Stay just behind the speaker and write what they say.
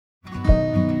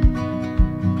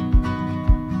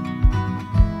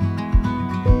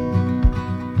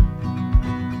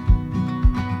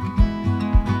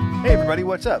everybody,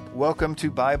 what's up? Welcome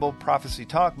to Bible Prophecy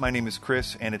Talk. My name is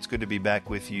Chris, and it's good to be back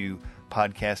with you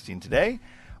podcasting today.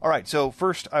 All right, so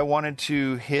first I wanted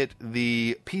to hit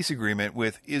the peace agreement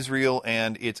with Israel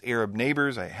and its Arab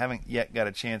neighbors. I haven't yet got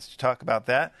a chance to talk about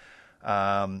that.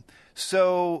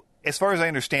 So as far as I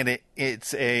understand it,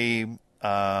 it's a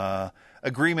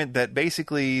agreement that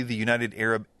basically the United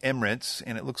Arab Emirates,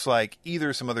 and it looks like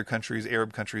either some other countries,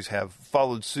 Arab countries, have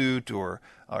followed suit or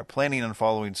are planning on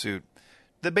following suit,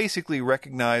 that basically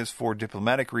recognize for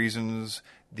diplomatic reasons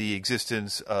the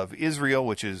existence of Israel,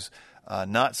 which is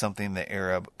not something that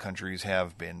Arab countries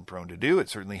have been prone to do. It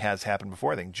certainly has happened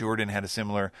before. I think Jordan had a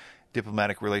similar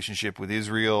diplomatic relationship with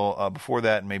Israel before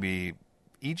that, and maybe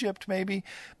Egypt, maybe.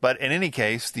 But in any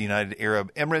case, the United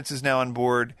Arab Emirates is now on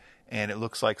board, and it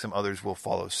looks like some others will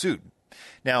follow suit.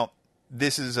 Now,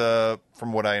 this is,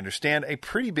 from what I understand, a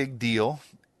pretty big deal,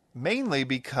 mainly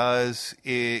because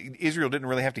Israel didn't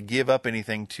really have to give up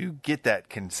anything to get that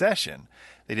concession.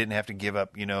 They didn't have to give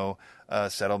up,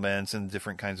 settlements and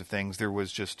different kinds of things. There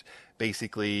was just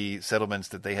basically settlements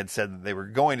that they had said that they were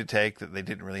going to take that they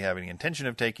didn't really have any intention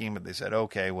of taking, but they said,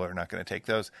 okay, well, we're not going to take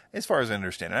those, as far as I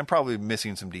understand it. I'm probably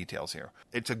missing some details here.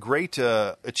 It's a great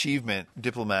achievement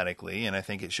diplomatically, and I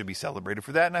think it should be celebrated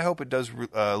for that, and I hope it does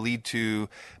lead to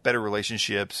better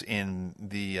relationships in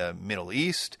the Middle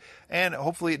East, and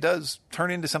hopefully it does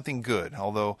turn into something good,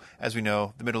 although, as we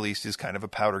know, the Middle East is kind of a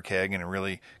powder keg, and it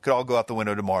really could all go out the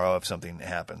window tomorrow if something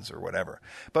happens or whatever.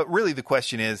 But really the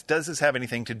question is, does this have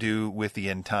anything to do with the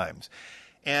end times?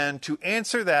 And to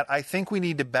answer that, I think we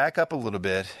need to back up a little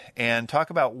bit and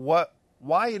talk about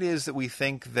why it is that we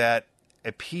think that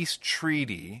a peace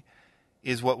treaty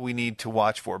is what we need to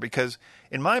watch for. Because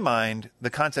in my mind,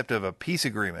 the concept of a peace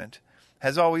agreement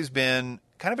has always been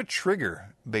kind of a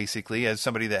trigger, basically, as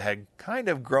somebody that had kind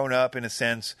of grown up in a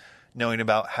sense knowing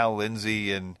about Hal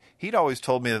Lindsey, and he'd always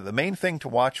told me that the main thing to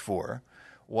watch for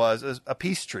was a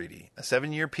peace treaty, a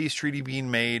 7-year peace treaty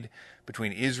being made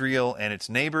between Israel and its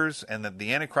neighbors, and that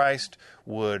the Antichrist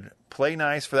would play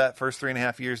nice for that first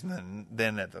 3.5 years, and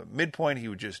then at the midpoint he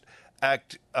would just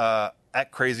act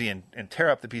crazy and tear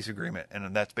up the peace agreement.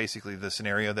 And that's basically the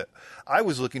scenario that I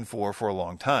was looking for a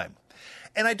long time.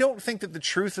 And I don't think that the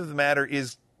truth of the matter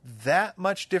is that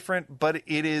much different, but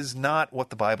it is not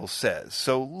what the Bible says.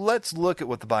 So let's look at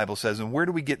what the Bible says, and where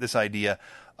do we get this idea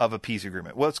of a peace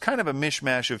agreement? Well, it's kind of a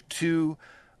mishmash of two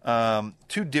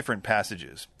different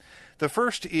passages. The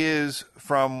first is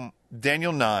from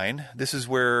Daniel 9. This is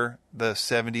where the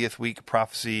 70th week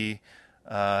prophecy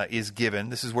is given.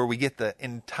 This is where we get the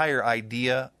entire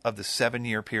idea of the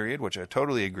 7-year period, which I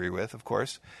totally agree with, of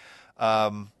course.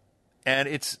 And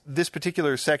this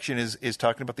particular section is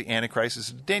talking about the Antichrist.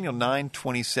 It's Daniel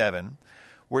 9:27,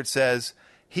 where it says,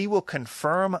 "He will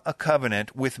confirm a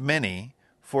covenant with many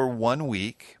for 1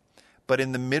 week, but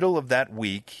in the middle of that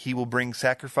week he will bring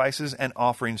sacrifices and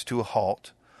offerings to a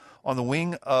halt. On the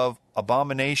wing of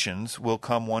abominations will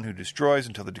come one who destroys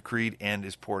until the decreed end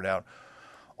is poured out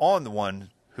on the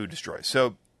one who destroys."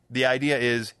 So the idea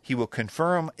is he will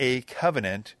confirm a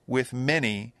covenant with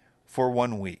many for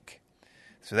 1 week.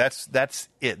 So that's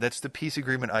it. That's the peace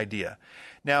agreement idea.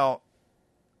 Now,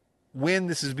 when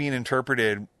this is being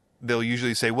interpreted, they'll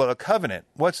usually say, well, a covenant,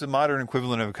 what's the modern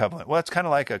equivalent of a covenant? Well, it's kind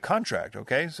of like a contract,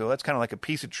 okay? So that's kind of like a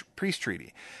peace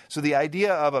treaty. So the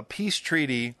idea of a peace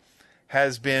treaty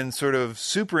has been sort of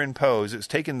superimposed. It's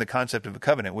taken the concept of a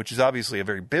covenant, which is obviously a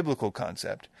very biblical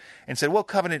concept, and said, well,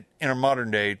 covenant in our modern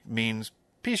day means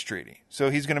peace treaty. So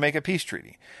he's going to make a peace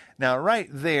treaty. Now, right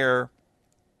there,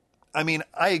 I mean,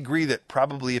 I agree that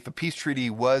probably if a peace treaty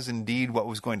was indeed what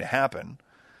was going to happen,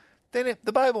 then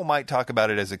the Bible might talk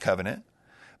about it as a covenant.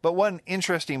 But one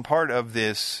interesting part of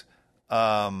this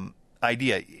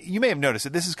idea, you may have noticed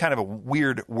that this is kind of a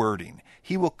weird wording.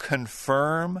 He will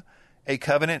confirm a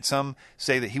covenant. Some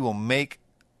say that he will make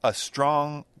a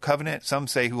strong covenant. Some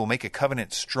say he will make a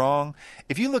covenant strong.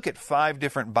 If you look at 5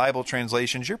 different Bible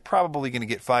translations, you're probably going to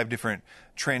get 5 different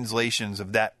translations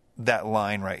of that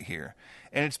line right here.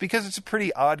 And it's because it's a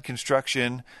pretty odd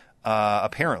construction.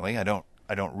 Apparently, I don't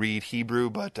read Hebrew,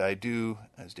 but I do,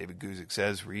 as David Guzik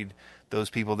says, read those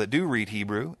people that do read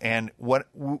Hebrew. And what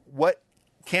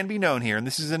can be known here, and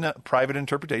this is a private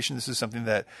interpretation, this is something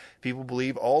that people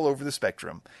believe all over the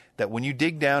spectrum, that when you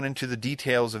dig down into the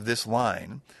details of this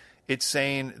line, it's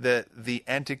saying that the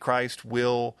Antichrist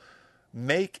will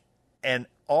make an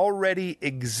already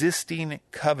existing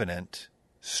covenant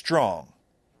strong.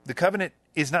 The covenant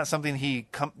is not something he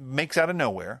makes out of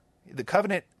nowhere. The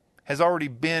covenant has already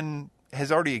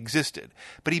existed,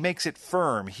 but he makes it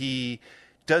firm. He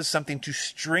does something to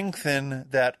strengthen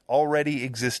that already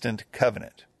existent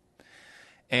covenant.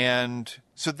 And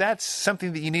So that's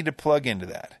something that you need to plug into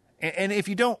that. And if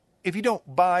you don't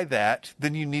buy that,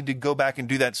 then you need to go back and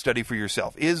do that study for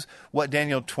yourself. Is what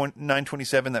Daniel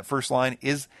 9:27, that first line,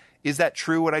 is that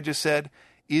true, what I just said?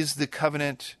 Is the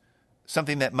covenant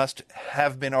something that must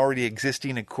have been already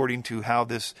existing according to how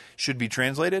this should be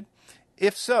translated?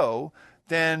 If so,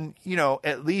 then,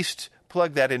 at least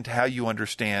plug that into how you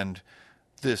understand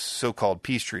this so-called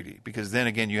peace treaty, because then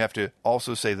again, you have to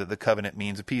also say that the covenant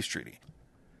means a peace treaty.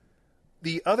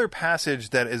 The other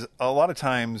passage that is a lot of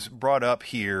times brought up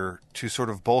here to sort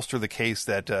of bolster the case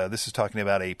that this is talking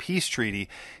about a peace treaty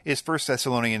is 1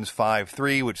 Thessalonians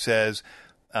 5:3, which says,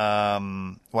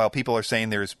 while people are saying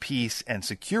there is peace and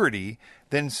security,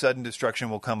 then sudden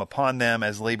destruction will come upon them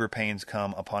as labor pains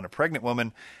come upon a pregnant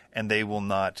woman, and they will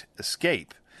not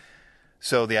escape.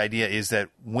 So the idea is that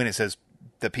when it says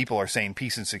that people are saying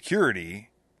peace and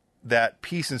security, that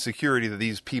peace and security that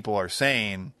these people are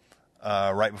saying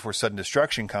right before sudden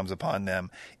destruction comes upon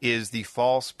them is the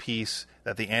false peace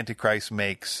that the Antichrist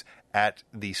makes at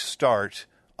the start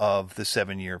of the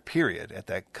 7-year period, at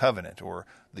that covenant, or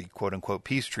the quote-unquote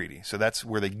peace treaty. So that's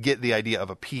where they get the idea of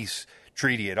a peace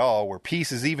treaty at all, where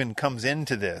peace even comes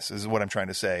into this, is what I'm trying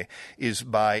to say, is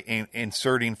by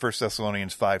inserting 1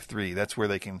 Thessalonians 5:3. That's where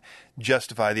they can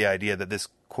justify the idea that this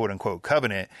quote-unquote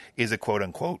covenant is a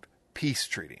quote-unquote peace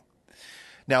treaty.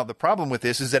 Now, the problem with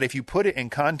this is that if you put it in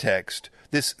context,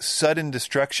 this sudden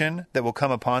destruction that will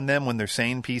come upon them when they're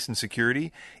saying peace and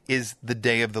security is the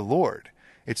day of the Lord.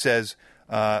 It says,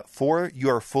 for you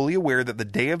are fully aware that the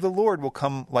day of the Lord will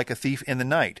come like a thief in the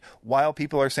night. While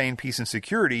people are saying peace and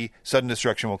security, sudden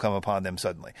destruction will come upon them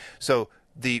suddenly. So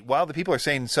while the people are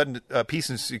saying sudden peace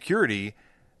and security,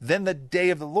 then the day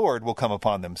of the Lord will come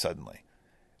upon them suddenly.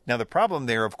 Now, the problem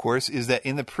there, of course, is that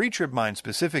in the pre-trib mind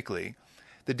specifically,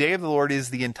 the day of the Lord is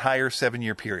the entire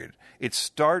 7-year period. It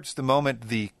starts the moment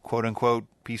the quote-unquote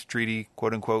peace treaty,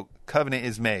 quote-unquote covenant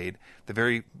is made, the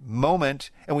very moment,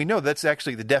 and we know that's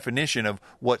actually the definition of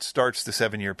what starts the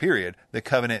 7-year period, the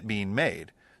covenant being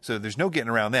made. So there's no getting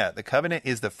around that. The covenant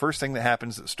is the first thing that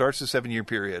happens that starts the 7-year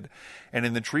period, and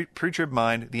in the pre-trib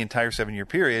mind, the entire 7-year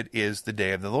period is the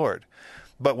day of the Lord.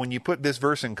 But when you put this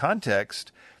verse in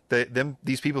context,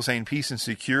 these people saying peace and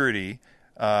security,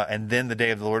 and then the day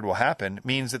of the Lord will happen,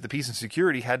 means that the peace and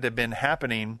security had to have been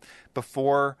happening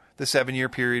before the 7-year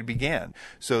period began.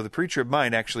 So the pre-trib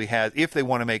mind actually has, if they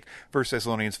want to make 1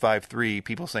 Thessalonians 5:3,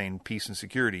 people saying peace and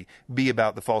security, be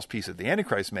about the false peace that the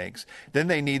Antichrist makes, then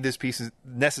they need this peace,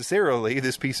 necessarily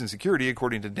this peace and security,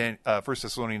 according to 1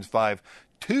 Thessalonians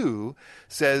 5:2,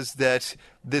 says that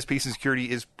this peace and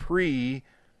security is pre-last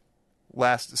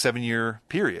 7-year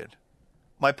period.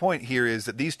 My point here is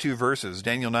that these two verses,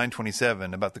 Daniel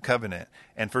 9:27 about the covenant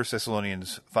and 1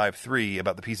 Thessalonians 5:3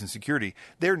 about the peace and security,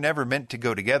 they're never meant to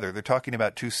go together. They're talking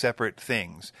about two separate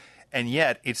things. And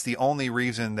yet, it's the only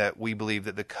reason that we believe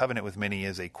that the covenant with many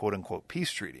is a quote-unquote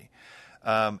peace treaty.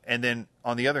 And then,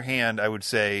 on the other hand, I would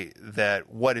say that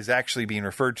what is actually being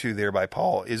referred to there by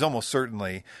Paul is almost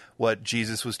certainly what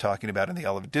Jesus was talking about in the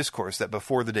Olivet Discourse, that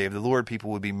before the day of the Lord, people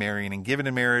would be marrying and given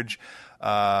in marriage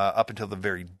up until the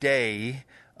very day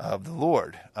of the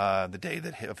Lord, the day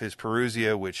of his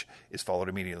parousia, which is followed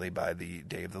immediately by the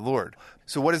day of the Lord.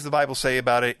 So what does the Bible say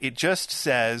about it? It just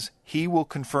says, he will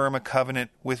confirm a covenant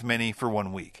with many for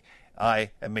 1 week.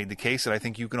 I have made the case that I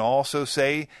think you can also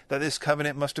say that this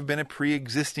covenant must have been a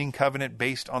pre-existing covenant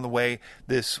based on the way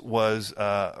this was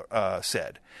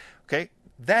said. Okay,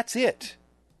 that's it.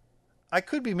 I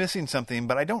could be missing something,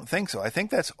 but I don't think so. I think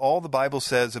that's all the Bible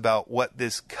says about what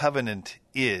this covenant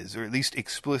is, or at least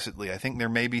explicitly. I think there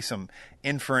may be some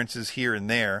inferences here and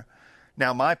there.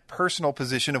 Now, my personal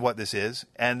position of what this is,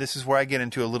 and this is where I get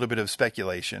into a little bit of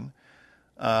speculation,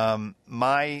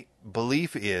 my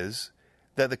belief is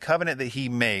that the covenant that he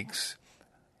makes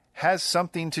has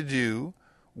something to do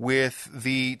with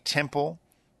the temple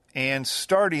and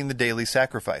starting the daily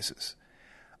sacrifices.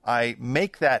 I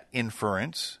make that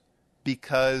inference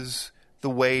because the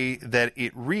way that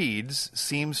it reads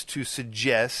seems to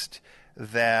suggest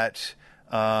that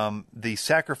the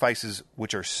sacrifices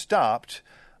which are stopped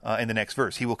in the next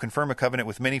verse, he will confirm a covenant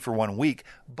with many for 1 week,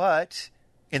 but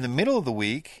in the middle of the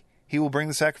week, he will bring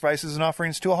the sacrifices and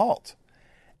offerings to a halt.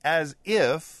 As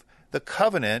if the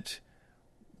covenant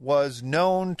was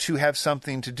known to have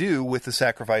something to do with the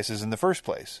sacrifices in the first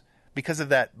place. Because of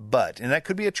that but. And that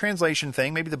could be a translation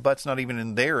thing. Maybe the but's not even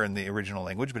in there in the original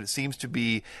language, but it seems to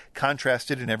be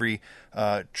contrasted in every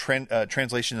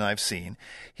translation that I've seen.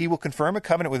 He will confirm a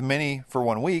covenant with many for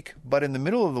 1 week, but in the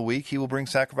middle of the week, he will bring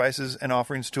sacrifices and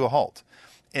offerings to a halt.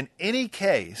 In any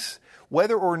case,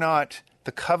 whether or not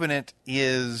the covenant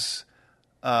is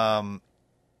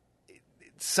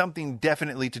something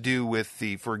definitely to do with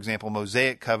the, for example,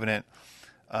 Mosaic covenant,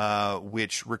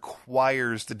 which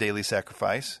requires the daily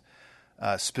sacrifice,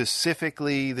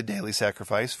 specifically the daily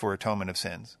sacrifice for atonement of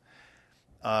sins.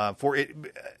 For it,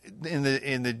 in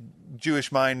the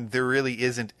Jewish mind, there really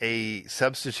isn't a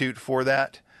substitute for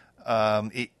that.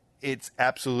 It's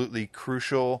absolutely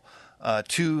crucial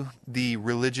to the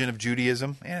religion of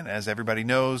Judaism, and as everybody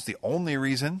knows, the only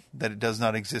reason that it does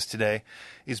not exist today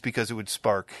is because it would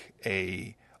spark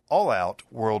a all-out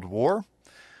world war.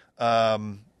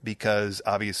 Because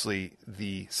obviously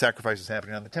the sacrifices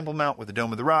happening on the Temple Mount with the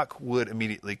Dome of the Rock would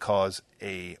immediately cause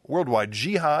a worldwide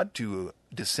jihad to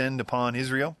descend upon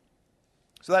Israel.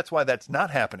 So that's why that's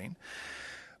not happening.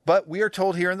 But we are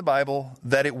told here in the Bible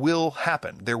that it will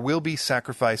happen. There will be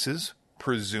sacrifices,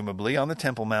 presumably, on the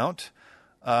Temple Mount.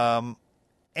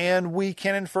 And we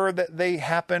can infer that they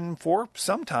happen for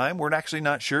some time. We're actually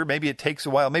not sure. Maybe it takes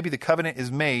a while. Maybe the covenant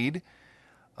is made,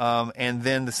 and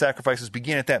then the sacrifices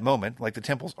begin at that moment, like the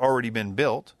temple's already been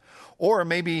built. Or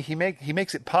maybe he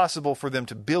makes it possible for them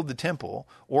to build the temple,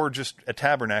 or just a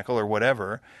tabernacle or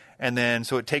whatever. And then,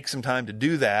 so it takes some time to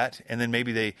do that, and then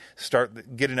maybe they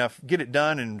get it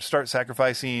done and start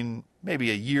sacrificing maybe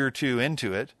a year or two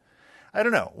into it. I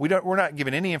don't know. We're not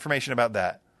given any information about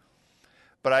that.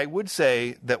 But I would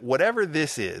say that whatever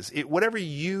this is, whatever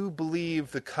you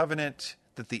believe the covenant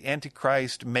that the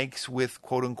Antichrist makes with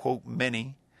quote unquote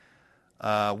many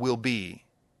will be,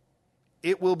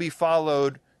 it will be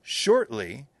followed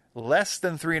shortly, less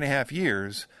than 3.5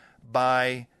 years,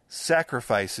 by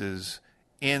sacrifices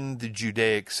in the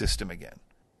Judaic system again.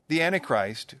 The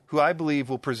Antichrist, who I believe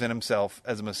will present himself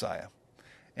as a Messiah.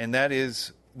 And that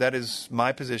is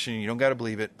my position. You don't got to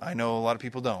believe it. I know a lot of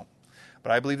people don't.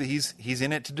 But I believe that he's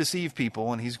in it to deceive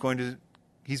people, and he's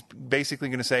basically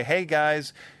going to say, hey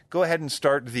guys, go ahead and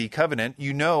start the covenant.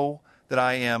 You know that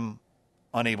I am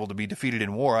unable to be defeated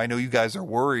in war. I know you guys are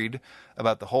worried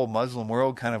about the whole Muslim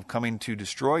world kind of coming to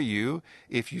destroy you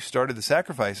if you started the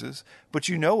sacrifices, but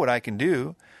you know what I can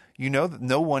do. You know that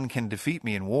no one can defeat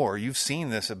me in war. You've seen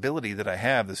this ability that I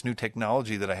have, this new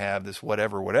technology that I have, this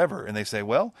whatever. And they say,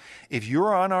 well, if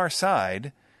you're on our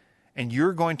side and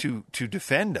you're going to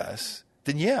defend us,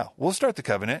 then yeah, we'll start the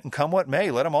covenant, and come what may,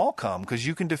 let them all come, because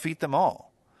you can defeat them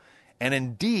all. And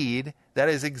indeed, that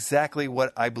is exactly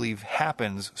what I believe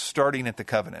happens starting at the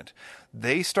covenant.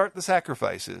 They start the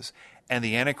sacrifices, and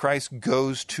the Antichrist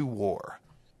goes to war.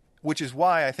 Which is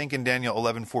why I think in Daniel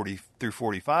 11:40 through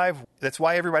 45, that's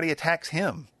why everybody attacks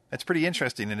him. That's pretty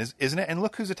interesting, isn't it? And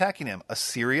look who's attacking him.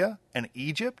 Assyria and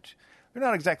Egypt. They're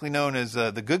not exactly known as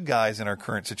the good guys in our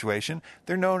current situation.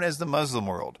 They're known as the Muslim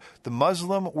world. The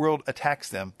Muslim world attacks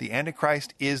them. The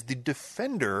Antichrist is the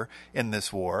defender in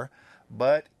this war,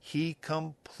 but he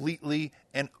completely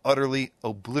and utterly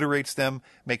obliterates them,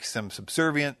 makes them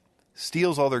subservient,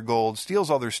 steals all their gold, steals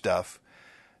all their stuff.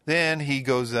 Then he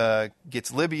goes,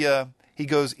 gets Libya. He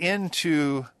goes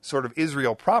into sort of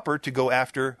Israel proper to go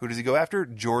after, who does he go after?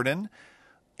 Jordan,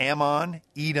 Ammon,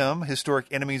 Edom, historic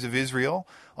enemies of Israel,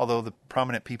 although the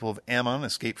prominent people of Ammon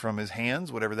escaped from his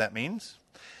hands, whatever that means.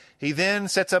 He then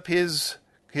sets up his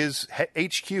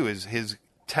HQ, his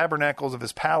tabernacles of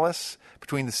his palace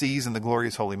between the seas and the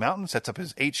glorious holy mountain, sets up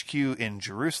his HQ in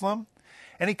Jerusalem,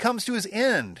 and he comes to his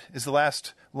end, is the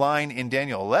last line in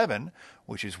Daniel 11,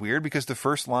 which is weird because the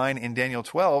first line in Daniel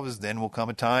 12 is, then will come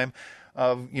a time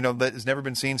of, that has never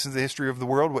been seen since the history of the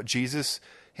world, what Jesus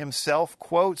himself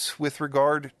quotes with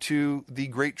regard to the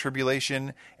Great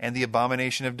Tribulation and the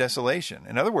abomination of desolation.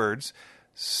 In other words,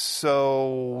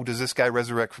 so does this guy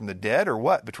resurrect from the dead or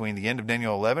what between the end of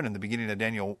Daniel 11 and the beginning of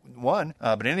Daniel 1?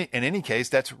 But in any case,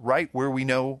 that's right where we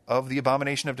know of the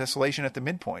abomination of desolation at the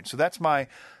midpoint. So that's my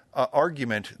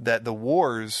argument that the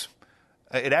wars,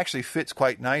 it actually fits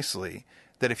quite nicely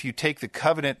that if you take the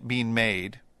covenant being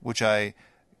made, which I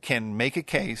can make a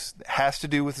case that has to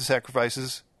do with the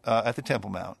sacrifices at the Temple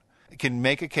Mount, can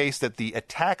make a case that the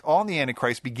attack on the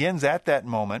Antichrist begins at that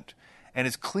moment and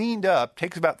is cleaned up,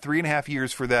 takes about 3.5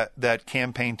 years for that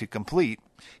campaign to complete.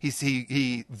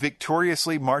 He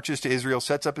victoriously marches to Israel,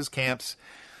 sets up his camps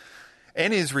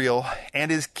in Israel,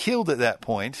 and is killed at that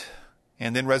point,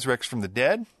 and then resurrects from the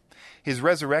dead. His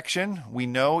resurrection, we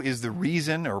know, is the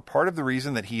reason, or part of the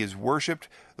reason, that he is worshipped.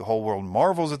 The whole world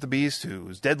marvels at the beast,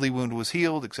 whose deadly wound was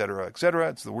healed, etc., etc.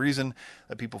 It's the reason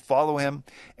that people follow him.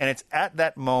 And it's at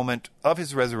that moment of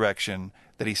his resurrection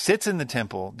that he sits in the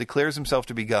temple, declares himself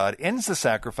to be God, ends the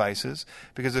sacrifices,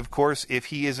 because, of course, if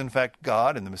he is in fact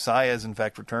God and the Messiah is in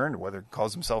fact returned, whether he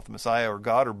calls himself the Messiah or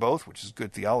God or both, which is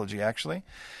good theology, actually,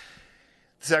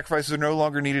 the sacrifices are no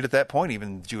longer needed at that point.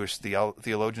 Even Jewish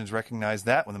theologians recognize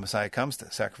that when the Messiah comes, the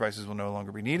sacrifices will no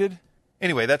longer be needed.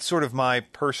 Anyway, that's sort of my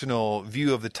personal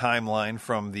view of the timeline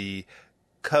from the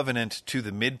covenant to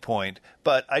the midpoint.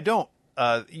 But I don't,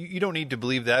 you don't need to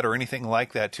believe that or anything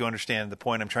like that to understand the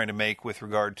point I'm trying to make with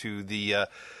regard to the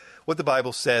what the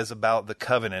Bible says about the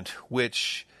covenant,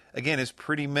 which, again, is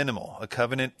pretty minimal. A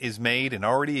covenant is made, an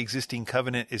already existing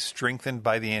covenant is strengthened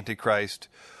by the Antichrist,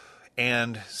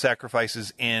 and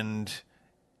sacrifices end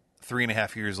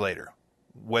 3.5 years later.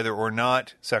 Whether or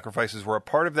not sacrifices were a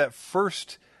part of that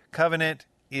first covenant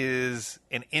is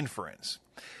an inference.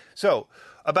 So,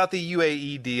 about the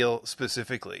UAE deal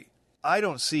specifically, I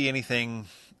don't see anything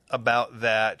about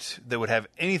that would have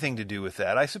anything to do with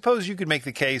that. I suppose you could make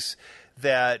the case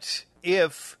that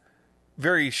if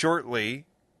very shortly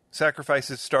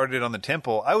sacrifices started on the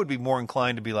temple, I would be more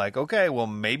inclined to be like, okay, well,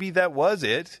 maybe that was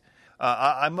it.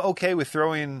 I'm okay with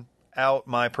throwing out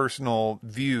my personal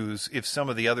views if some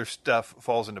of the other stuff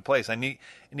falls into place. I need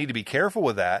to be careful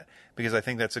with that, because I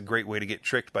think that's a great way to get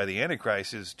tricked by the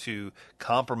Antichrist, is to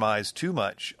compromise too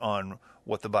much on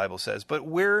what the Bible says. But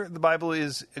where the Bible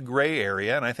is a gray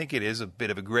area, and I think it is a bit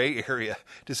of a gray area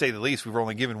to say the least, we've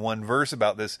only given one verse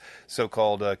about this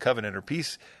so-called covenant or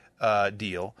peace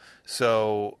deal.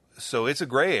 So it's a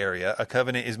gray area. A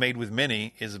covenant is made with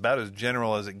many is about as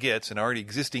general as it gets. An already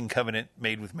existing covenant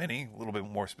made with many, a little bit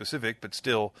more specific, but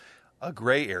still a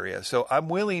gray area. So I'm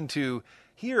willing to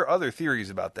hear other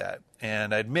theories about that.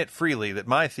 And I admit freely that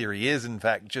my theory is, in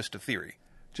fact, just a theory.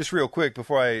 Just real quick,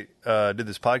 before I did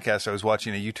this podcast, I was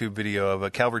watching a YouTube video of a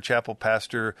Calvary Chapel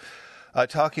pastor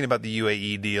talking about the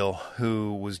UAE deal,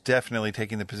 who was definitely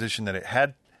taking the position that it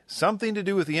had something to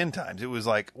do with the end times. It was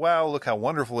like, wow, look how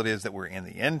wonderful it is that we're in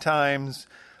the end times.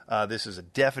 This is a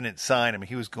definite sign. I mean,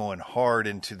 he was going hard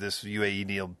into this UAE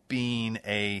deal being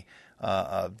a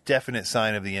definite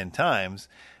sign of the end times.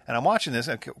 And I'm watching this.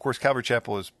 Of course, Calvary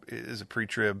Chapel is a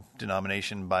pre-trib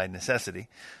denomination by necessity.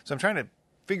 So I'm trying to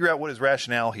figure out what his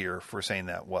rationale here for saying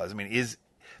that was. I mean,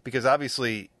 because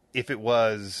obviously if it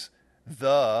was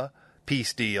the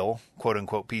peace deal, quote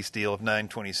unquote peace deal of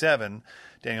 927,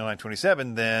 Daniel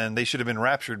 9:27, then they should have been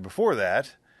raptured before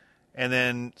that. And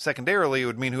then secondarily, it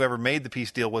would mean whoever made the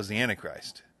peace deal was the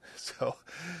Antichrist. So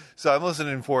I'm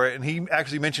listening for it. And he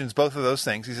actually mentions both of those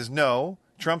things. He says, no,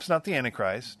 Trump's not the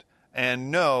Antichrist.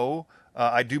 And no,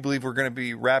 I do believe we're going to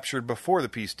be raptured before the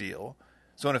peace deal.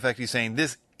 So in effect, he's saying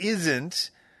this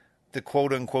isn't the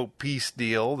quote unquote peace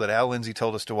deal that Al Lindsay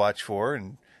told us to watch for,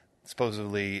 and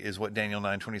supposedly is what Daniel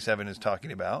 9:27 is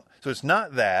talking about. So it's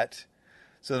not that.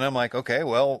 So then I'm like, okay,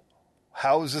 well,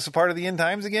 how is this a part of the end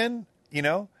times again? You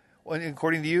know, well,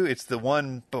 according to you, it's the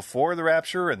one before the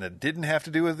rapture and that didn't have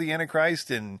to do with the Antichrist.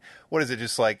 And what is it?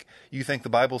 Just like you think the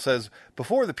Bible says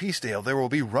before the peace deal, there will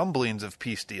be rumblings of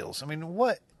peace deals. I mean,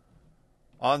 what?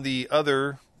 On the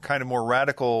other kind of more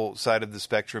radical side of the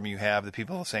spectrum, you have the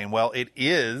people saying, well, it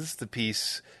is the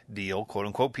peace deal, quote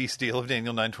unquote peace deal of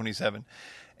Daniel 9:27.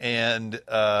 And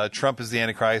Trump is the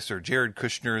Antichrist, or Jared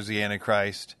Kushner is the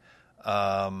Antichrist.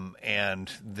 And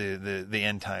the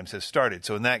end times has started.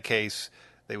 So in that case,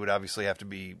 they would obviously have to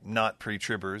be not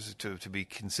pre-tribbers to be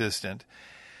consistent.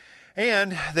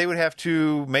 And they would have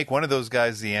to make one of those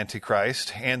guys the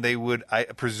Antichrist. And they would,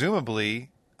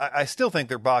 presumably, I still think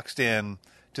they're boxed in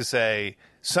to say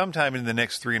sometime in the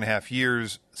next 3.5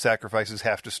 years, sacrifices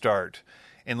have to start.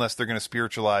 Unless they're going to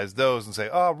spiritualize those and say,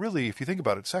 oh, really, if you think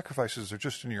about it, sacrifices are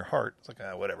just in your heart. It's like,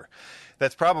 whatever.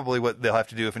 That's probably what they'll have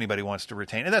to do if anybody wants to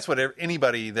retain. And that's what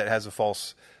anybody that has a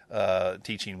false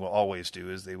teaching will always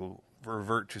do, is they will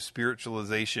revert to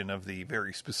spiritualization of the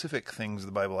very specific things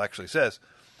the Bible actually says.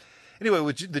 Anyway,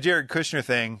 with the Jared Kushner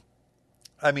thing,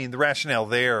 I mean, the rationale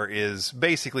there is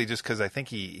basically just because I think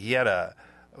he had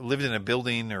lived in a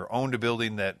building or owned a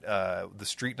building that the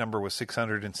street number was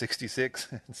 666.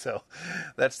 So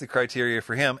that's the criteria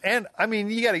for him. And I mean,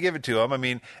 you got to give it to him. I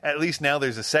mean, at least now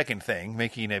there's a second thing,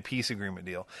 making a peace agreement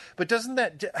deal. But doesn't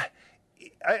that,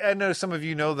 I know some of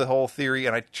you know the whole theory,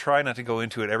 and I try not to go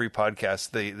into it every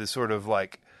podcast, the sort of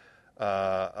like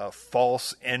a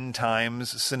false end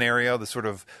times scenario, the sort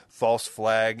of false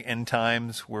flag end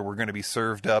times where we're going to be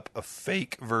served up a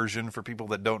fake version for people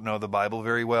that don't know the Bible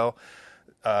very well.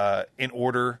 In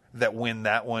order that when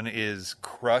that one is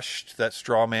crushed, that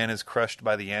straw man is crushed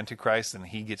by the Antichrist, and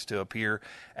he gets to appear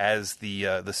as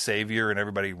the savior, and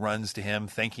everybody runs to him,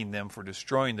 thanking them for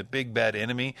destroying the big bad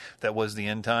enemy that was the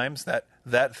end times.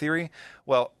 That theory.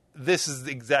 Well, this is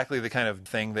exactly the kind of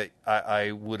thing that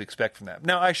I would expect from that.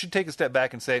 Now, I should take a step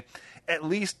back and say, at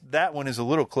least that one is a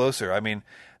little closer. I mean,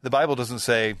 the Bible doesn't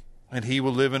say, and he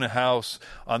will live in a house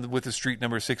with the street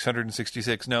number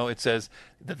 666. No, it says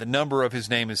that the number of his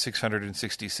name is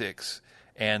 666,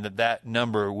 and that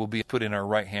number will be put in our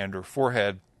right hand or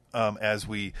forehead as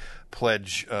we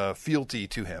pledge fealty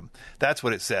to him. That's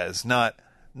what it says, not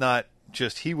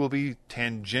just he will be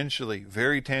tangentially,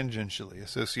 very tangentially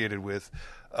associated with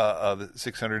the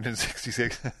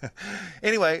 666.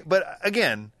 Anyway, but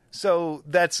again, so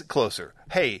that's closer.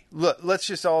 Hey, look, let's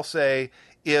just all say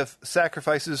if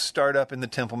sacrifices start up in the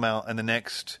Temple Mount in the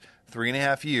next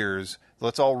 3.5 years,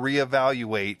 let's all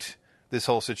reevaluate this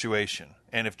whole situation.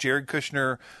 And if Jared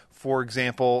Kushner, for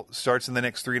example, starts in the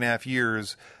next 3.5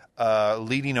 years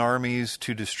leading armies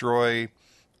to destroy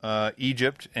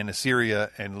Egypt and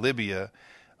Assyria and Libya,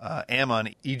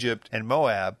 Ammon, Egypt, and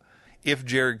Moab, if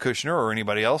Jared Kushner or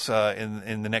anybody else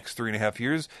in the next 3.5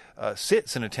 years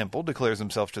sits in a temple, declares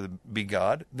himself to be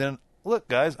God, then look,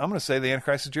 guys, I'm going to say the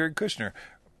Antichrist is Jared Kushner.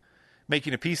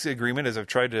 Making a peace agreement, as I've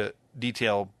tried to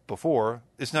detail before,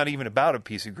 it's not even about a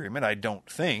peace agreement, I don't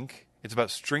think. It's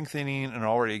about strengthening an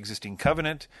already existing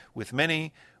covenant with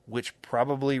many, which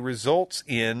probably results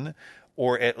in,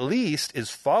 or at least is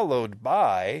followed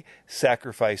by,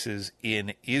 sacrifices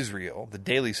in Israel, the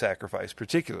daily sacrifice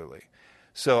particularly.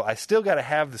 So I still got to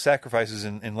have the sacrifices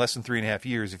in less than 3.5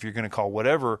 years if you're going to call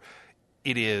whatever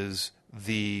it is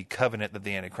the covenant that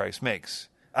the Antichrist makes.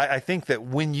 I think that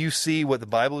when you see what the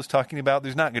Bible is talking about,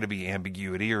 there's not going to be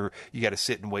ambiguity, or you got to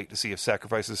sit and wait to see if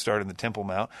sacrifices start in the Temple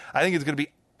Mount. I think it's going to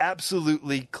be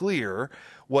absolutely clear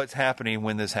what's happening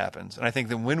when this happens. And I think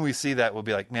that when we see that, we'll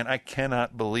be like, man, I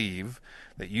cannot believe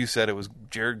that you said it was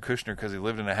Jared Kushner because he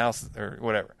lived in a house or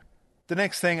whatever. The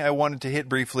next thing I wanted to hit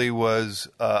briefly was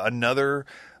another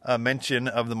mention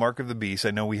of the mark of the beast.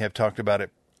 I know we have talked about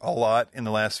it a lot in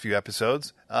the last few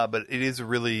episodes, but it is a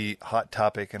really hot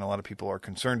topic and a lot of people are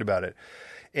concerned about it.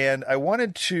 And I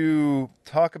wanted to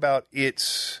talk about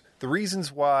the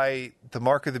reasons why the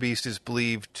mark of the beast is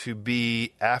believed to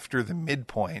be after the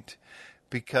midpoint,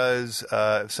 because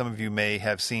some of you may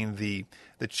have seen the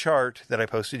chart that I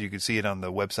posted. You can see it on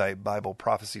the website,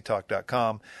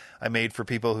 BibleProphecyTalk.com. I made for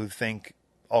people who think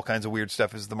all kinds of weird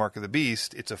stuff is the mark of the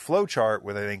beast. It's a flow chart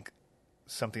with, I think,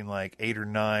 something like 8 or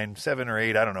 9, 7 or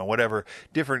 8, I don't know, whatever,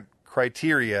 different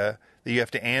criteria that you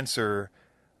have to answer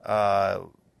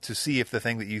to see if the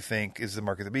thing that you think is the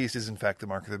mark of the beast is in fact the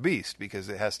mark of the beast, because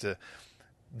it has to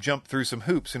jump through some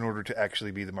hoops in order to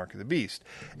actually be the mark of the beast.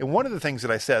 And one of the things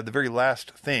that I said, the very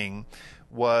last thing,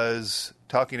 was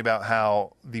talking about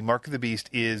how the mark of the beast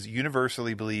is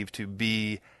universally believed to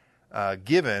be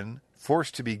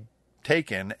forced to be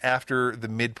taken after the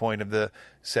midpoint of the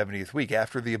 70th week,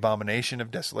 after the abomination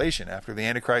of desolation, after the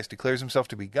Antichrist declares himself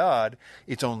to be God.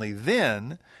 It's only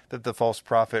then that the false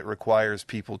prophet requires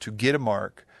people to get a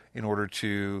mark in order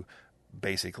to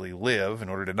basically live, in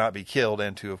order to not be killed,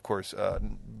 and to, of course,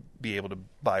 be able to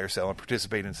buy or sell and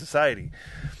participate in society.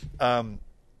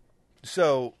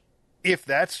 So if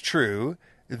that's true,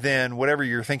 then whatever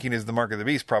you're thinking is the mark of the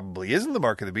beast probably isn't the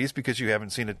mark of the beast, because you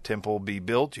haven't seen a temple be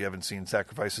built, you haven't seen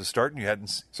sacrifices start, and you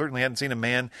certainly hadn't seen a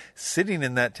man sitting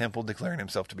in that temple declaring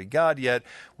himself to be God yet,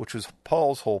 which was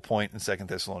Paul's whole point in 2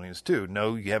 Thessalonians 2.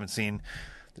 No, you haven't seen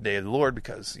the day of the Lord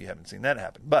because you haven't seen that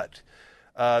happen. But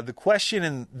the question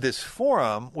in this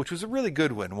forum, which was a really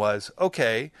good one, was,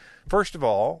 okay, first of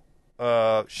all,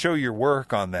 show your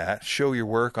work on that. Show your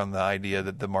work on the idea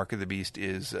that the mark of the beast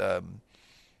is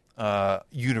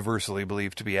universally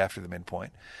believed to be after the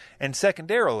midpoint. And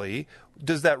secondarily,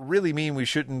 does that really mean we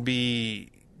shouldn't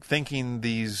be thinking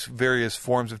these various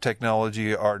forms of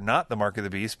technology are not the mark of the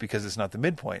beast because it's not the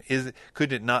midpoint?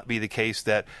 Could it not be the case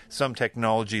that some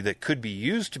technology that could be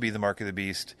used to be the mark of the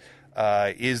beast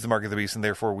is the mark of the beast, and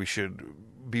therefore we should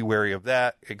be wary of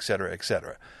that, et cetera, et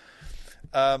cetera?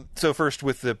 So first,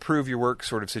 with the prove your work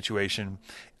sort of situation,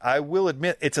 I will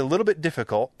admit it's a little bit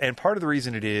difficult, and part of the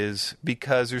reason it is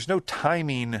because there's no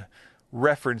timing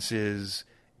references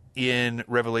in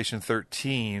Revelation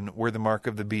 13 where the mark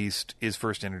of the beast is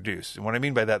first introduced. And what I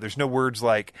mean by that, there's no words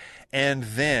like, and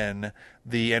then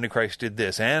the Antichrist did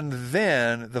this, and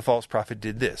then the false prophet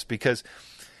did this, because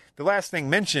the last thing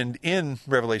mentioned in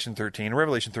Revelation 13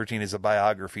 is a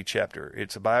biography chapter.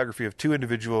 It's a biography of two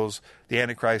individuals, the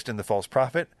Antichrist and the false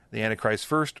prophet. The Antichrist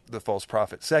first, the false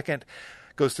prophet second.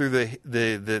 Goes through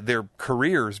their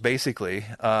careers, basically,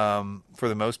 for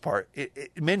the most part.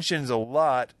 It mentions a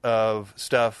lot of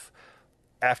stuff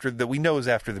that we know is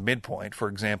after the midpoint. For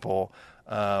example,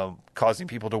 causing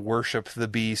people to worship the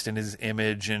beast and his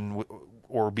image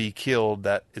or be killed.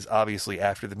 That is obviously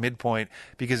after the midpoint,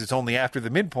 because it's only after the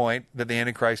midpoint that the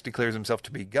Antichrist declares himself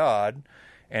to be God,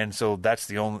 and so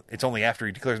it's only after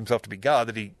he declares himself to be God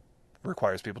that he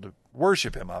requires people to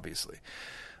worship him, obviously.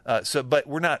 But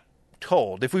we're not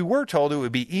told. If we were told, it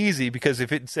would be easy, because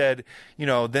if it said,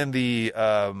 then the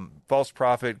false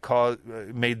prophet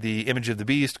made the image of the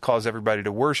beast, caused everybody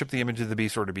to worship the image of the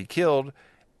beast or to be killed,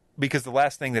 because the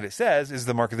last thing that it says is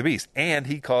the mark of the beast, and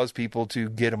he caused people to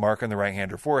get a mark on the right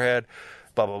hand or forehead,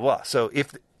 blah, blah, blah. So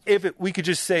if we could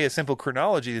just say a simple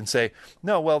chronology and say,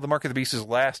 no, well, the mark of the beast is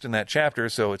last in that chapter,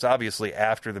 so it's obviously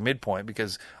after the midpoint,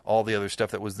 because all the other stuff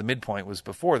that was the midpoint was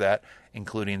before that,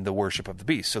 including the worship of the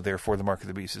beast. So therefore, the mark of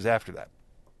the beast is after that.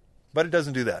 But it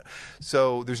doesn't do that.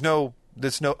 So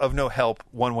that's of no help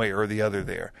one way or the other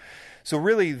there. So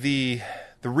really, the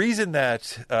reason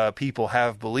that people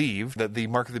have believed that the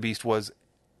mark of the beast was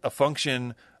a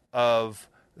function of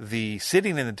the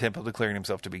sitting in the temple declaring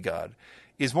himself to be God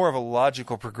is more of a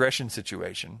logical progression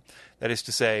situation. That is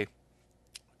to say,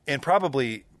 and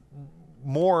probably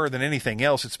more than anything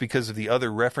else, it's because of the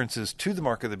other references to the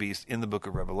mark of the beast in the book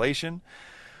of Revelation.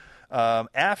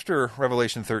 After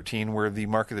Revelation 13, where the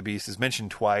mark of the beast is mentioned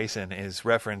twice and is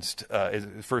referenced,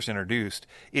 is first introduced,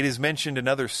 it is mentioned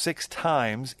another 6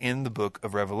 times in the book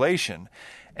of Revelation.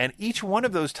 And each one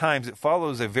of those times, it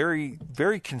follows a very,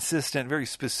 very consistent, very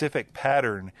specific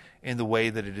pattern in the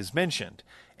way that it is mentioned.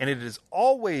 And it is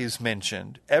always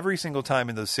mentioned, every single time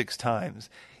in those 6 times,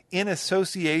 in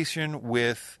association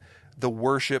with the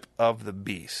worship of the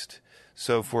beast.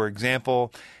 So, for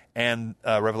example, and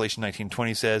Revelation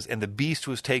 19:20 says, "And the beast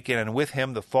was taken, and with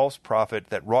him the false prophet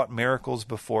that wrought miracles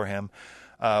before him,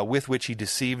 with which he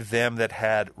deceived them that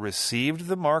had received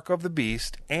the mark of the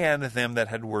beast and them that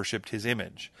had worshipped his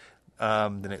image."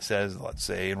 Then it says, let's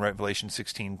say in Revelation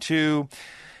 16:2,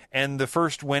 "And the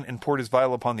first went and poured his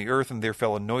vial upon the earth, and there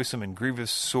fell a noisome and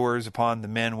grievous sores upon the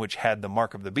men which had the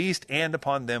mark of the beast, and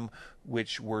upon them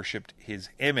which worshipped his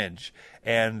image."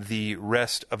 And the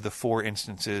rest of the 4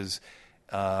 instances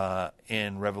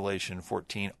in Revelation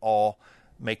 14 all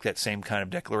make that same kind of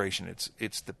declaration.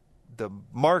 It's the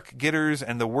mark getters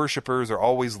and the worshipers are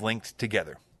always linked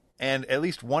together. And at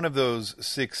least one of those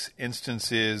 6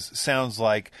 instances sounds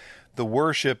like the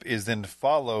worship is then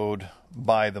followed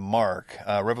by the mark.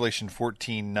 Revelation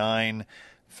 14:9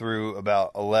 through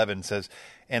about 11 says,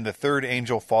 "And the third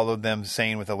angel followed them,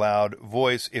 saying with a loud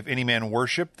voice, If any man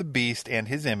worship the beast and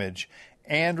his image,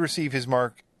 and receive his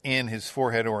mark in his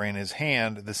forehead or in his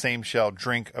hand, the same shall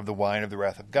drink of the wine of the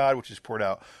wrath of God, which is poured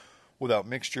out without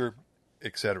mixture,"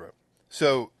 etc.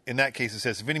 So in that case, it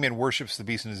says, "If any man worships the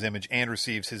beast in his image and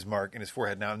receives his mark in his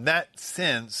forehead." Now, in that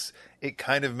sense, it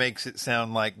kind of makes it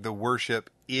sound like the worship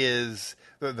is,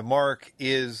 the mark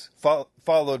is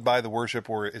followed by the worship,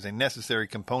 or is a necessary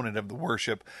component of the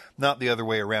worship, not the other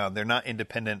way around. They're not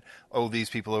independent. Oh, these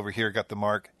people over here got the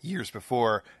mark years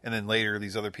before, and then later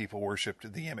these other people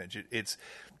worshipped the image.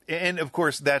 And of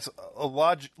course, that's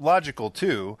logical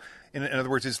too. In other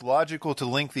words, it's logical to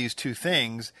link these two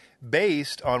things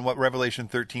based on what Revelation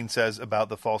 13 says about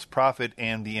the false prophet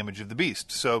and the image of the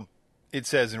beast. So it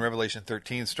says in Revelation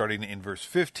 13, starting in verse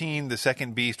 15, "The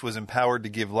second beast was empowered to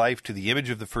give life to the image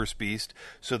of the first beast,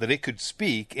 so that it could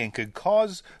speak and could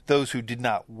cause those who did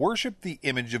not worship the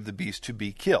image of the beast to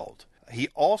be killed. He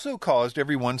also caused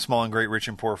every one, small and great, rich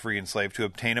and poor, free and slave, to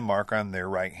obtain a mark on their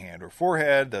right hand or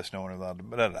forehead, thus no one allowed to..."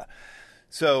 Blah, blah, blah.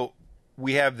 So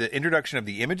we have the introduction of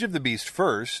the image of the beast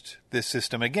first, this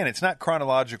system. Again, it's not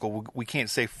chronological. We can't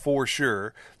say for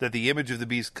sure that the image of the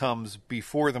beast comes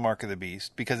before the mark of the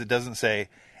beast, because it doesn't say,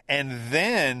 "and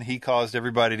then he caused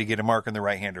everybody to get a mark on the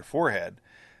right hand or forehead."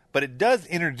 But it does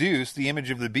introduce the image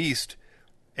of the beast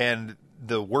and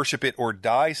the worship it or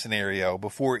die scenario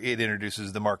before it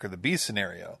introduces the mark of the beast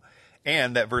scenario.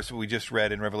 And that verse that we just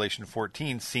read in Revelation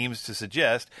 14 seems to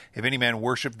suggest, "If any man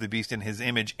worship the beast in his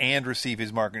image and receive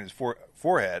his mark in his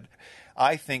forehead."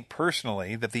 I think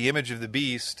personally that the image of the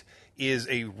beast is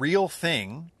a real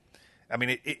thing. I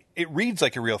mean, it reads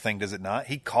like a real thing, does it not?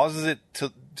 He causes it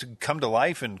to come to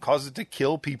life and causes it to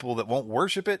kill people that won't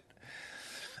worship it.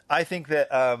 I think that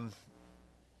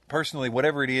personally,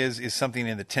 whatever it is something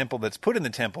in the temple that's put in the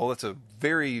temple. That's a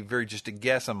very, very just a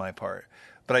guess on my part.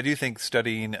 But I do think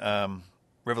studying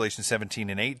Revelation 17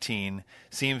 and 18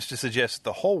 seems to suggest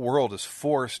the whole world is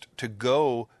forced to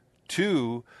go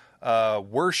to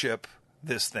worship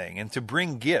this thing and to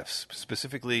bring gifts,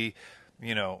 specifically,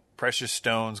 precious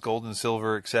stones, gold and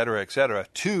silver, et cetera,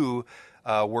 to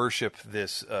worship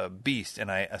this beast.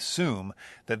 And I assume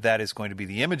that is going to be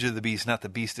the image of the beast, not the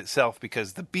beast itself,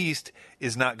 because the beast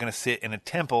is not going to sit in a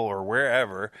temple or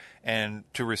wherever and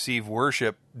to receive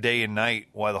worship day and night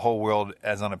while the whole world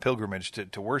is on a pilgrimage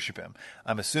to worship him.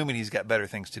 I'm assuming he's got better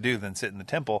things to do than sit in the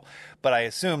temple, but I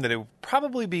assume that it would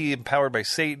probably be empowered by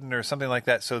Satan or something like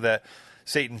that, so that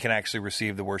Satan can actually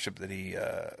receive the worship that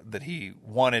he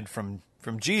wanted from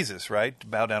Jesus, right? To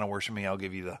bow down and worship me, I'll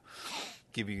give you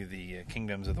the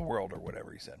kingdoms of the world, or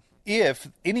whatever he said. If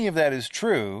any of that is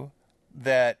true,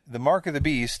 that the mark of the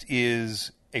beast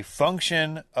is a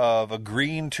function of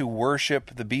agreeing to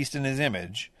worship the beast in his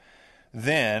image,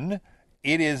 then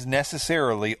it is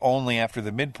necessarily only after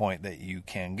the midpoint that you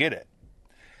can get it.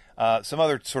 Some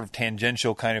other sort of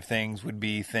tangential kind of things would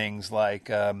be things like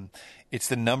it's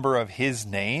the number of his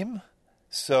name.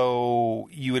 So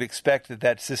you would expect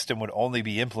that system would only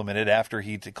be implemented after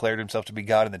he declared himself to be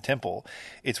God in the temple.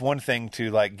 It's one thing to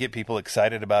like get people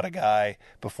excited about a guy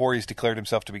before he's declared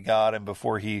himself to be God and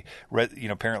before he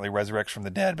apparently resurrects from the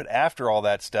dead. But after all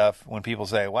that stuff, when people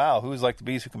say, wow, who's like the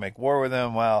beast who can make war with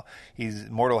him? Wow, he's a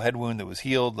mortal head wound that was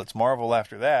healed. Let's marvel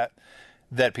after that.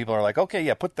 That people are like, okay,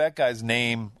 yeah, put that guy's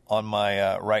name on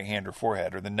my right hand or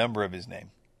forehead, or the number of his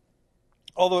name.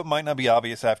 Although it might not be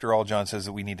obvious, after all, John says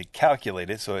that we need to calculate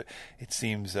it, so it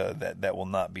seems that will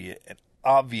not be an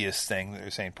obvious thing that they're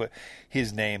saying put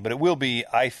his name, but it will be,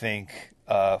 I think,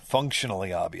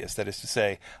 functionally obvious. That is to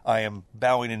say, I am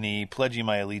bowing a knee, pledging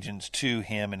my allegiance to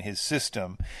him and his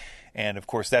system, and of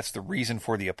course that's the reason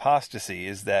for the apostasy,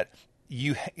 is that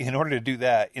in order to do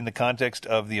that in the context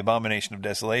of the abomination of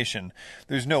desolation,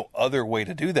 there's no other way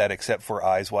to do that except for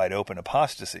eyes wide open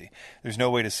apostasy. There's no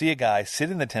way to see a guy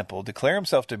sit in the temple, declare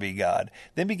himself to be God,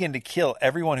 then begin to kill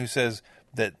everyone who says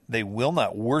that they will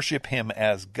not worship him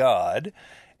as God.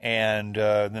 And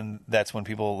then that's when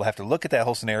people have to look at that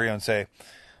whole scenario and say,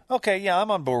 okay, yeah,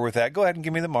 I'm on board with that. Go ahead and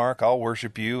give me the mark. I'll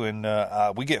worship you. And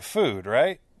we get food,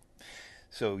 right?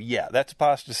 So, yeah, that's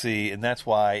apostasy. And that's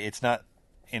why it's not,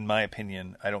 in my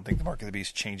opinion, I don't think the mark of the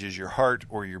beast changes your heart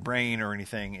or your brain or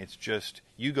anything. It's just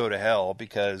you go to hell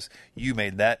because you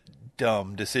made that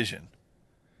dumb decision.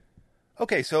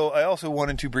 Okay, so I also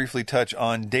wanted to briefly touch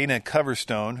on Dana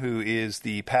Coverstone, who is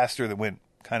the pastor that went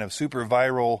kind of super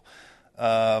viral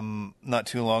not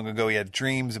too long ago. He had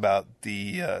dreams about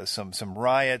the some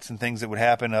riots and things that would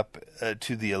happen up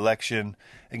to the election.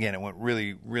 Again, it went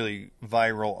really, really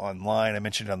viral online. I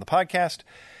mentioned it on the podcast.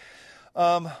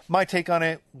 My take on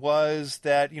it was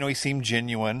that, he seemed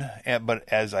genuine, but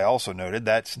as I also noted,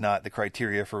 that's not the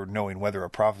criteria for knowing whether a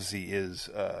prophecy is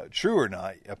true or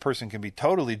not. A person can be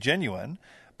totally genuine,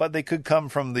 but they could come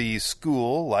from the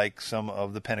school, like some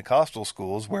of the Pentecostal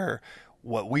schools, where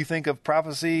what we think of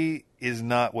prophecy is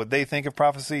not what they think of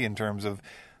prophecy, in terms of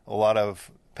a lot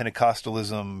of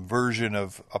Pentecostalism version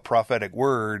of a prophetic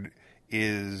word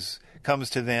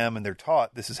comes to them, and they're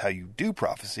taught this is how you do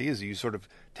prophecy, is you sort of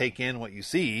take in what you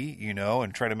see,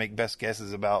 and try to make best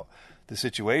guesses about the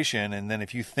situation. And then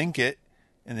if you think it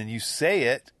and then you say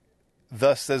it,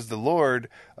 thus says the Lord,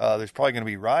 there's probably going to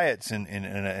be riots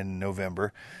in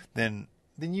November, then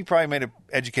you probably made an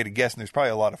educated guess, and there's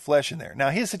probably a lot of flesh in there. Now,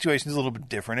 his situation is a little bit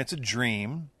different. It's a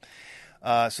dream.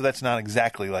 So that's not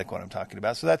exactly like what I'm talking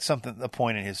about. So that's a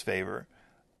point in his favor.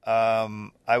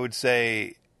 I would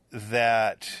say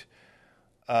that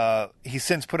he's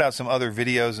since put out some other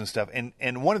videos and stuff.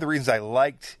 And one of the reasons I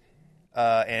liked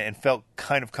and felt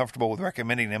kind of comfortable with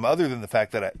recommending him, other than the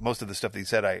fact that most of the stuff that he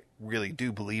said I really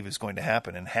do believe is going to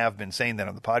happen, and have been saying that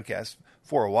on the podcast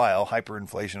for a while,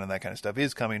 hyperinflation and that kind of stuff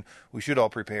is coming. We should all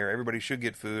prepare. Everybody should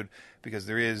get food because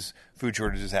there is food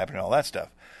shortages happening, all that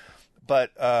stuff.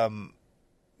 But one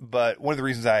of the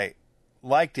reasons I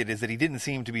liked it is that he didn't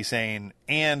seem to be saying,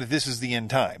 and this is the end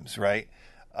times, right?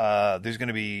 There's going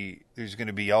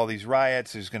to be all these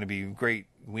riots. There's going to be great.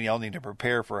 We all need to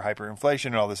prepare for hyperinflation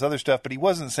and all this other stuff. But he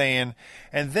wasn't saying,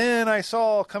 and then I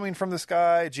saw coming from the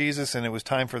sky Jesus, and it was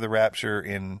time for the rapture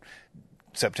in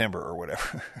September or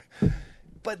whatever.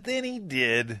 But then he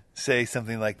did say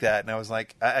something like that, and I was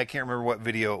like, I can't remember what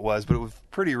video it was, but it was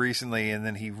pretty recently, and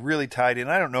then he really tied in.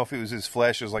 I don't know if it was his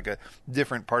flesh, it was like a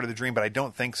different part of the dream, but I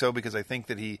don't think so, because I think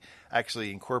that he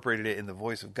actually incorporated it in the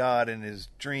voice of God in his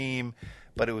dream,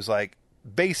 but it was like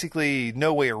basically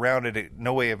no way around it,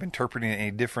 no way of interpreting it any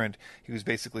different. He was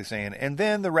basically saying, and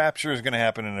then the rapture is going to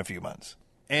happen in a few months.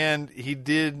 And he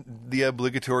did the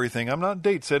obligatory thing. I'm not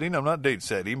date setting,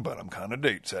 but I'm kind of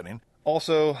date setting.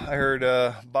 Also, I heard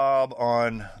Bob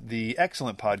on the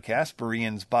excellent podcast,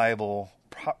 Bereans Bible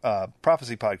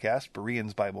Prophecy Podcast,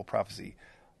 Bereans Bible Prophecy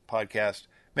Podcast,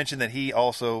 mentioned that he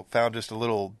also found just a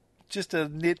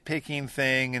nitpicking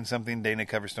thing in something Dana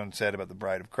Coverstone said about the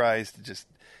Bride of Christ. It just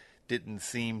didn't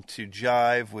seem to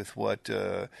jive with what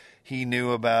he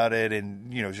knew about it,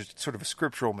 and just sort of a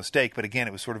scriptural mistake. But again,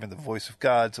 it was sort of in the voice of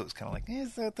God, so it's kind of like,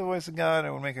 is that the voice of God? I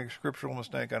would make a scriptural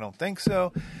mistake. I don't think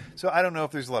so. So I don't know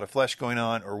if there's a lot of flesh going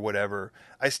on or whatever.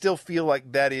 I still feel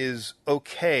like that is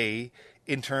okay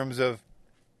in terms of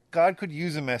God could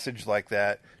use a message like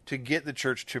that to get the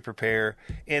church to prepare,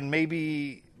 and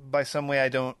maybe by some way I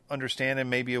don't understand, and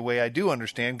maybe a way I do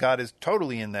understand, God is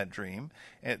totally in that dream.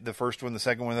 The first one, the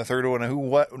second one, the third one,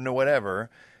 whatever.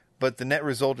 But the net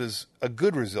result is a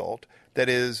good result that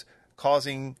is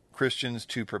causing Christians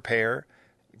to prepare.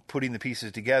 Putting the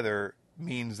pieces together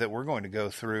means that we're going to go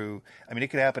through, I mean, it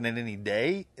could happen at any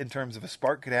day in terms of a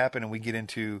spark could happen and we get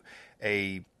into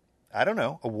a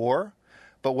war.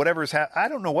 But whatever's I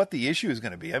don't know what the issue is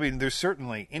going to be. I mean, there's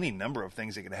certainly any number of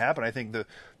things that can happen. I think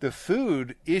the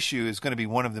food issue is going to be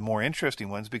one of the more interesting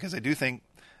ones, because I do think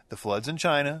the floods in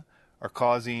China are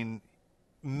causing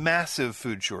massive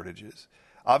food shortages.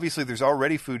 Obviously, there's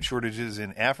already food shortages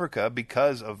in Africa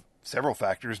because of several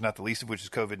factors, not the least of which is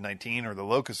COVID-19 or the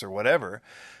locusts or whatever.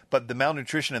 But the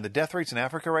malnutrition and the death rates in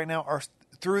Africa right now are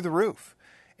through the roof.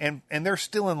 And they're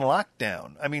still in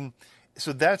lockdown. I mean,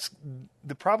 so that's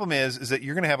the problem is that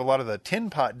you're going to have a lot of the tin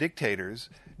pot dictators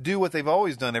do what they've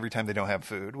always done every time they don't have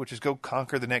food, which is go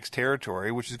conquer the next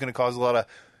territory, which is going to cause a lot of,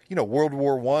 World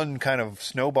War I kind of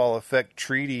snowball effect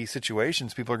treaty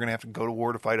situations. People are going to have to go to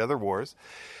war to fight other wars.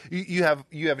 You have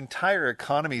entire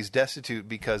economies destitute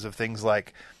because of things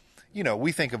like,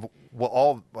 we think of,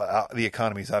 the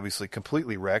economy is obviously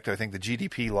completely wrecked. I think the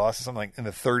GDP loss is something like in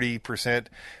the 30%.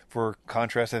 For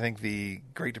contrast, I think the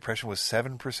Great Depression was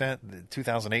 7%. The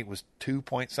 2008 was 2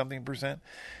 point something percent.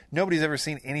 Nobody's ever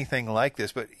seen anything like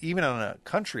this. But even on a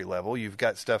country level, you've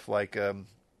got stuff like,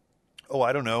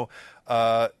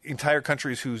 entire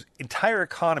countries whose entire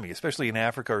economy, especially in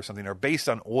Africa or something, are based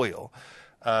on oil,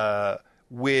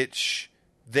 which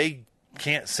they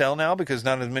can't sell now because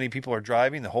not as many people are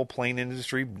driving. The whole plane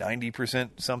industry,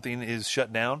 90% something, is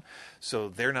shut down. So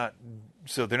they're not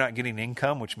getting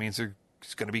income, which means there's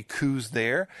going to be coups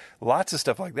there. Lots of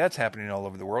stuff like that's happening all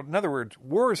over the world. In other words,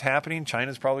 war is happening.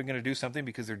 China's probably going to do something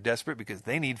because they're desperate, because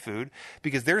they need food,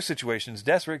 because their situation is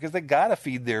desperate, because they got to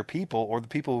feed their people or the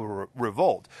people who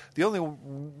revolt. The only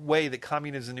way that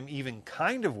communism even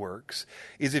kind of works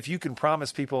is if you can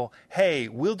promise people, hey,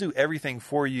 we'll do everything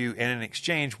for you, and in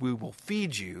exchange, we will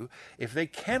feed you. If they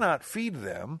cannot feed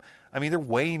them, I mean, they're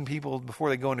weighing people before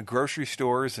they go into grocery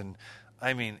stores, and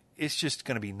I mean, it's just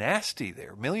going to be nasty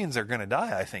there. Millions are going to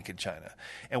die, I think, in China.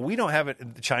 And we don't have it.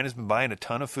 China's been buying a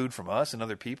ton of food from us and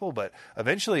other people, but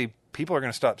eventually people are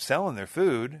going to stop selling their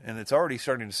food, and it's already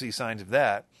starting to see signs of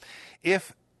that.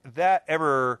 If that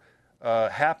ever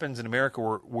happens in America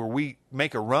where we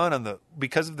make a run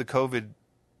because of the COVID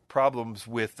problems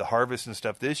with the harvest and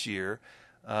stuff this year,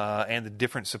 and the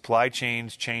different supply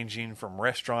chains changing from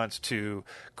restaurants to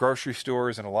grocery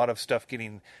stores, and a lot of stuff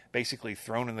getting basically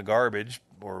thrown in the garbage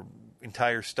or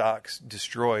entire stocks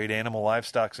destroyed, animal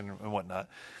livestock and whatnot.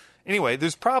 Anyway,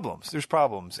 there's problems.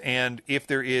 And if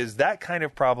there is that kind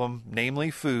of problem, namely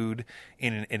food,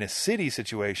 in a city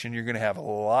situation, you're going to have a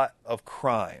lot of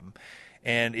crime.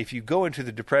 And if you go into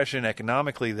the depression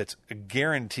economically, that's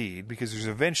guaranteed, because there's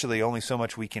eventually only so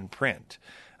much we can print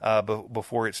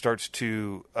before it starts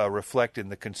to reflect in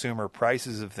the consumer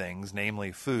prices of things,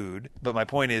 namely food. But my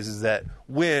point is that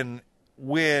when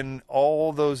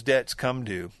all those debts come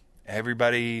due,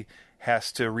 everybody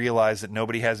has to realize that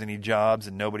nobody has any jobs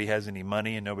and nobody has any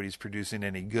money and nobody's producing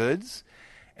any goods,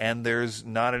 and there's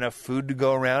not enough food to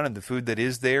go around, and the food that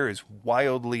is there is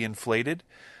wildly inflated.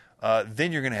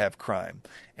 Then you're going to have crime.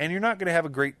 And you're not going to have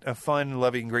a fun,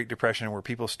 loving Great Depression where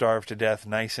people starve to death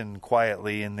nice and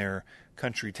quietly in their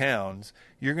country towns.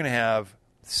 You're going to have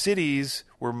cities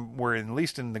where at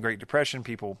least in the Great Depression,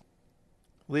 people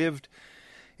lived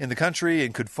in the country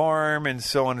and could farm and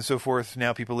so on and so forth.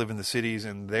 Now people live in the cities,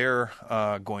 and they're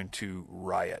going to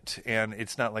riot. And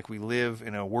it's not like we live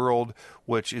in a world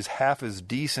which is half as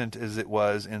decent as it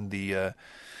was in the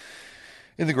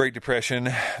Great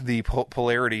Depression. The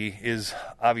polarity is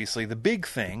obviously the big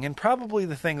thing, and probably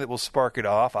the thing that will spark it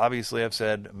off. Obviously, I've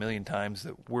said a million times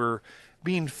that we're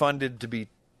being funded to be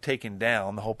taken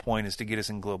down. The whole point is to get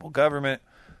us in global government.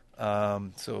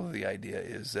 So the idea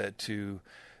is that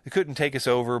they couldn't take us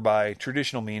over by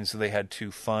traditional means, so they had to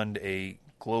fund a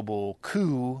global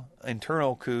coup,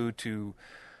 internal coup, to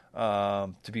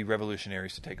be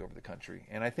revolutionaries to take over the country.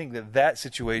 And I think that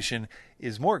situation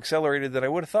is more accelerated than I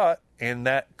would have thought, and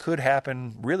that could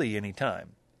happen really any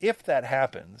time. If that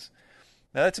happens,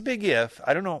 now that's a big if.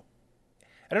 I don't know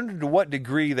to what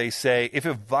degree they say if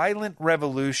a violent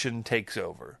revolution takes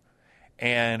over,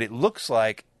 and it looks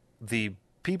like the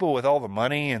people with all the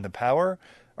money and the power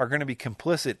are going to be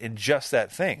complicit in just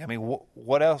that thing. I mean,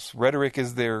 what else rhetoric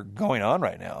is there going on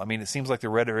right now? I mean, it seems like the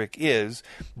rhetoric is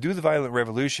do the violent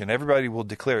revolution. Everybody will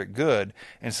declare it good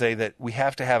and say that we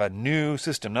have to have a new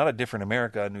system, not a different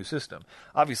America, a new system.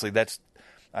 Obviously, that's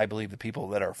I believe the people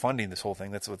that are funding this whole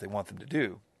thing, that's what they want them to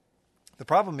do. The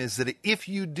problem is that if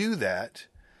you do that,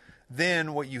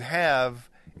 then what you have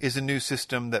is a new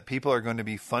system that people are going to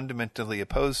be fundamentally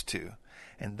opposed to.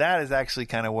 And that is actually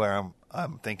kind of where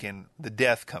I'm thinking the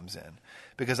death comes in.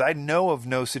 Because I know of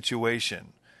no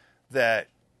situation that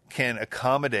can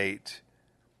accommodate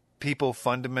people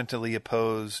fundamentally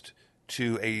opposed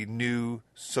to a new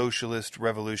socialist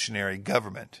revolutionary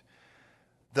government.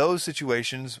 Those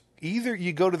situations, either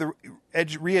you go to the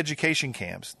re-education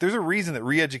camps. There's a reason that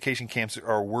re-education camps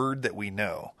are a word that we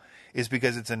know, is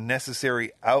because it's a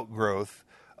necessary outgrowth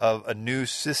of a new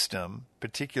system,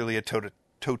 particularly a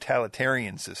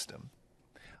totalitarian system.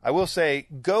 I will say,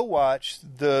 go watch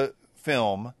the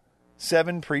film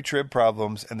 7 Pre-Trib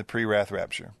Problems and the Pre-Wrath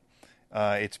Rapture.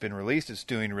 It's been released. It's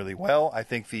doing really well. I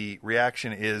think the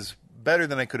reaction is better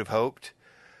than I could have hoped.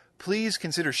 Please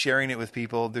consider sharing it with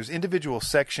people. There's individual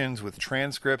sections with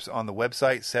transcripts on the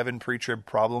website,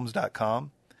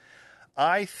 7pretribproblems.com.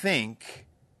 I think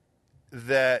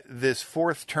that this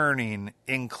fourth turning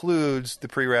includes the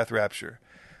pre-wrath rapture.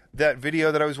 That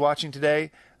video that I was watching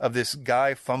today of this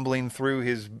guy fumbling through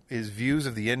his views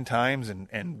of the end times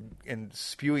and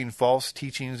spewing false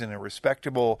teachings in a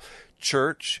respectable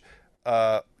church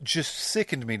just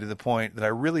sickened me to the point that I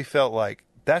really felt like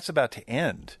that's about to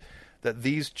end. That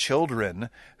these children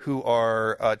who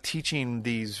are teaching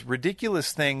these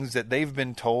ridiculous things that they've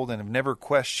been told and have never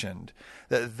questioned,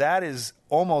 that is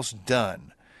almost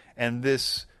done. And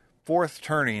this fourth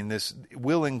turning, this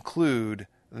will include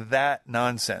that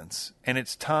nonsense. And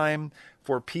it's time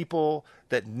for people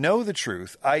that know the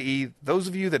truth, i.e. those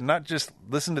of you that not just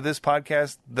listen to this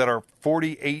podcast that are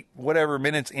 48 whatever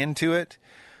minutes into it.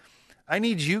 I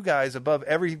need you guys above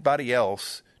everybody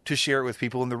else to share it with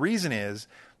people. And the reason is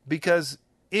because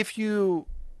if you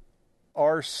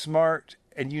are smart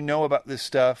and you know about this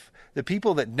stuff, the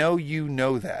people that know you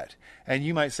know that. And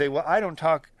you might say, well, I don't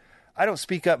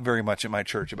speak up very much at my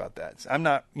church about that. I'm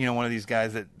not, one of these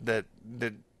guys that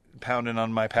pounding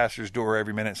on my pastor's door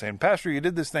every minute saying, Pastor, you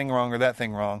did this thing wrong or that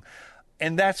thing wrong.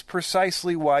 And that's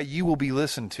precisely why you will be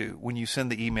listened to when you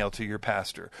send the email to your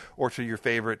pastor or to your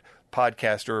favorite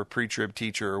podcaster or pre-trib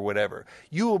teacher or whatever.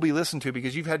 You will be listened to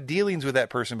because you've had dealings with that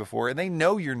person before and they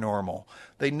know you're normal.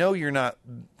 They know you're not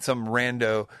some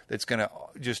rando that's going to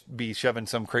just be shoving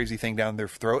some crazy thing down their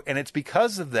throat. And it's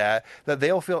because of that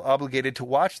they'll feel obligated to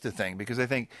watch the thing, because they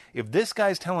think, if this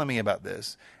guy's telling me about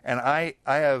this and I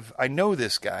know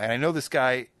this guy and I know this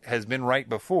guy has been right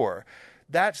before,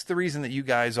 that's the reason that you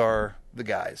guys are the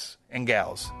guys and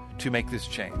gals to make this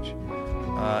change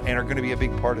and are going to be a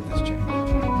big part of this change.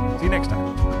 See you next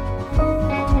time.